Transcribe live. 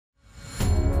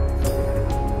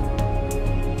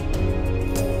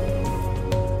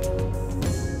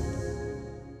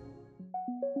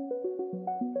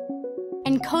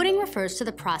Encoding refers to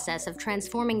the process of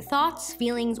transforming thoughts,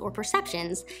 feelings, or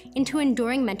perceptions into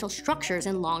enduring mental structures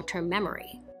in long-term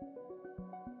memory.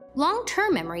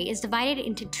 Long-term memory is divided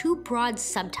into two broad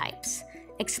subtypes: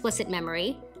 explicit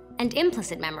memory and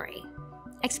implicit memory.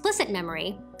 Explicit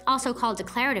memory, also called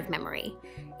declarative memory,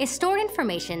 is stored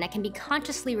information that can be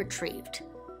consciously retrieved.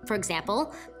 For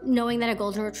example, knowing that a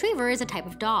golden retriever is a type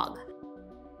of dog.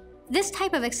 This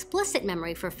type of explicit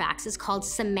memory for facts is called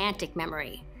semantic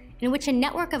memory, in which a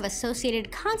network of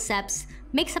associated concepts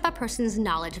makes up a person's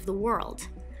knowledge of the world.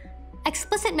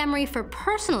 Explicit memory for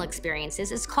personal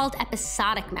experiences is called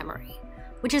episodic memory,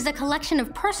 which is a collection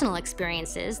of personal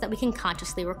experiences that we can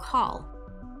consciously recall.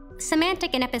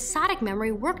 Semantic and episodic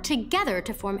memory work together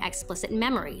to form explicit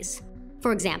memories.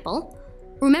 For example,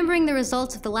 remembering the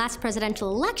results of the last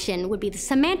presidential election would be the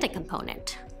semantic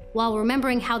component, while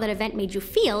remembering how that event made you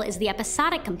feel is the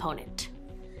episodic component.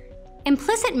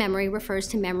 Implicit memory refers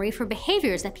to memory for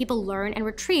behaviors that people learn and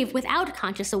retrieve without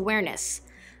conscious awareness.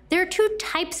 There are two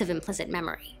types of implicit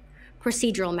memory: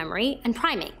 procedural memory and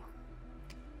priming.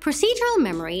 Procedural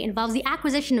memory involves the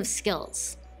acquisition of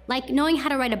skills, like knowing how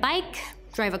to ride a bike,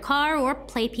 drive a car, or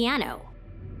play piano.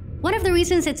 One of the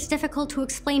reasons it's difficult to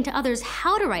explain to others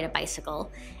how to ride a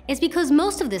bicycle is because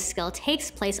most of this skill takes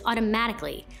place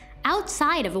automatically,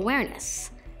 outside of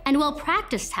awareness. And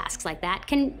well-practiced tasks like that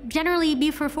can generally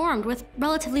be performed with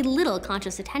relatively little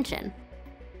conscious attention.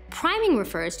 Priming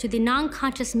refers to the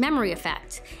non-conscious memory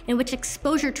effect, in which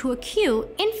exposure to a cue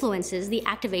influences the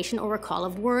activation or recall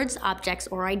of words, objects,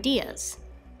 or ideas.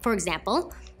 For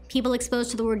example, people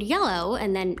exposed to the word yellow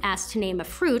and then asked to name a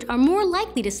fruit are more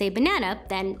likely to say banana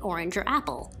than orange or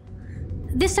apple.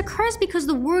 This occurs because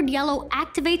the word yellow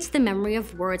activates the memory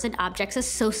of words and objects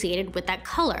associated with that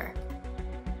color.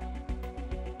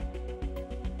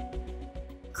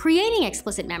 Creating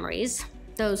explicit memories,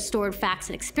 those stored facts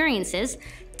and experiences,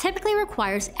 typically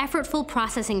requires effortful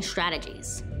processing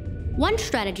strategies. One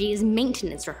strategy is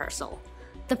maintenance rehearsal,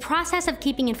 the process of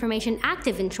keeping information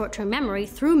active in short-term memory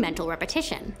through mental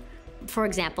repetition. For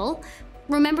example,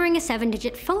 remembering a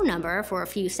 7-digit phone number for a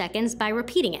few seconds by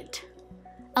repeating it.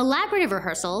 Elaborative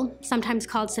rehearsal, sometimes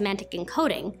called semantic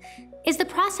encoding, is the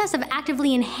process of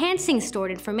actively enhancing stored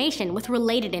information with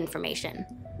related information.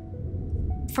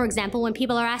 For example, when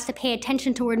people are asked to pay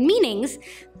attention to word meanings,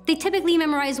 they typically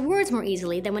memorize words more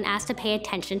easily than when asked to pay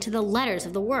attention to the letters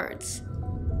of the words.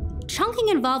 Chunking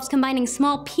involves combining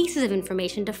small pieces of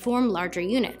information to form larger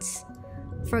units.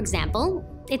 For example,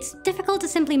 it's difficult to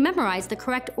simply memorize the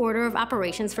correct order of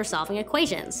operations for solving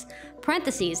equations: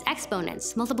 parentheses,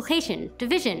 exponents, multiplication,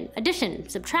 division, addition,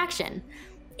 subtraction.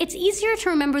 It's easier to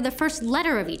remember the first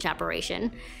letter of each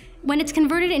operation when it's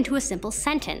converted into a simple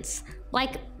sentence,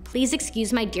 like "Please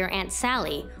excuse my dear Aunt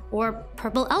Sally," or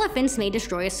 "Purple elephants may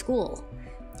destroy a school."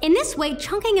 In this way,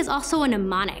 chunking is also a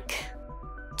mnemonic,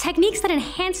 techniques that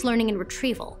enhance learning and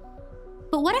retrieval.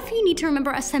 But what if you need to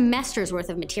remember a semester's worth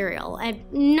of material, and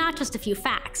not just a few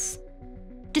facts?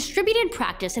 Distributed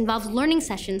practice involves learning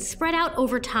sessions spread out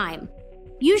over time,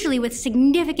 usually with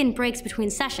significant breaks between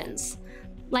sessions,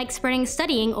 like spreading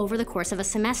studying over the course of a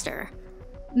semester.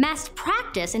 Massed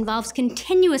practice involves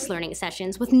continuous learning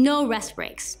sessions with no rest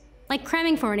breaks, like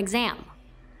cramming for an exam.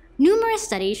 Numerous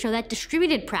studies show that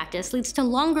distributed practice leads to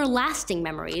longer-lasting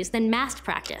memories than massed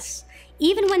practice,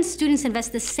 even when students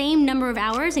invest the same number of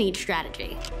hours in each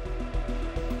strategy.